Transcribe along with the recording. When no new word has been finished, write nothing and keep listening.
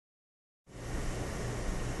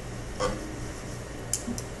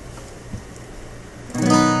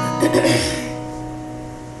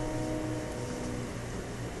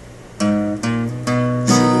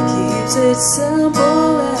It's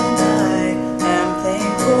simple and I am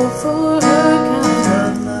thankful for her kind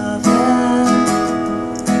of love, and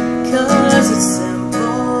 'cause it's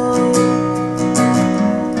simple,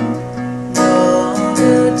 no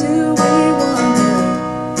longer do we wonder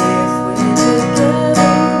if we're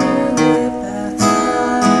together in the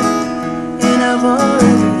bathtub. And I've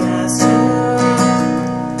already asked her,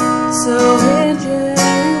 so in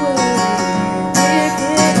January we're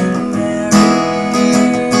getting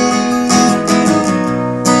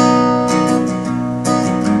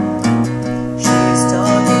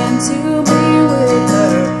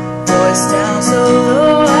down so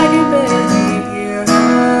low I can barely hear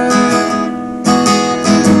her,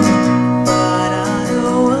 but I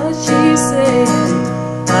know what she's saying.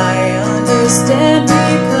 I understand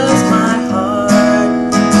because my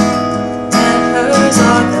heart and hers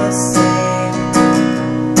are the same.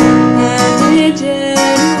 And in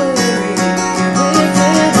January we're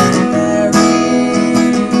getting married.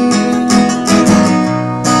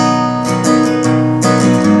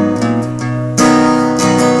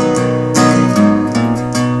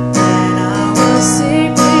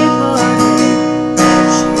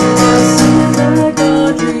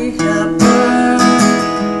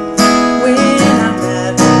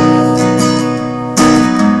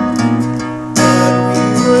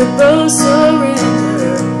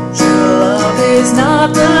 Surrender, true love is not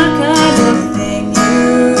the kind of thing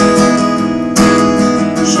you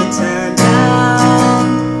should turn down.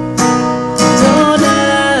 Don't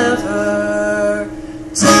ever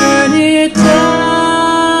turn it down.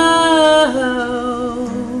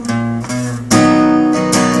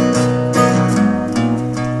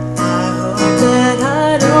 I hope that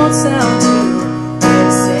I don't sound too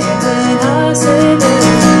insane when I say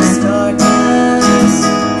there's darkness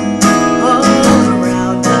all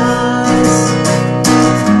around us.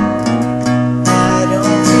 I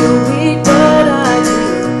don't feel weak, but I do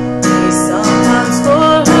need sometimes for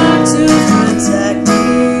her to protect me,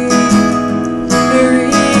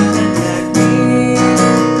 reconnect me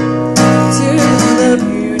to the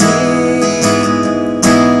beauty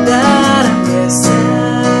that I'm missing.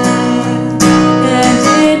 And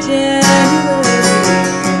in January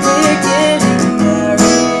we're getting married.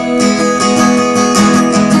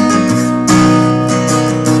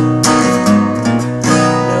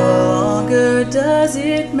 Does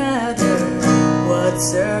it matter what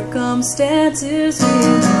circumstances we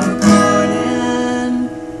were born in?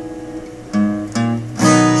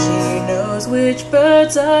 She knows which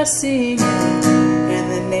birds are singing and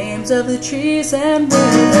the names of the trees and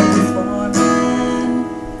where they're performing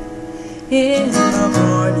in the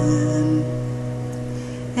morning.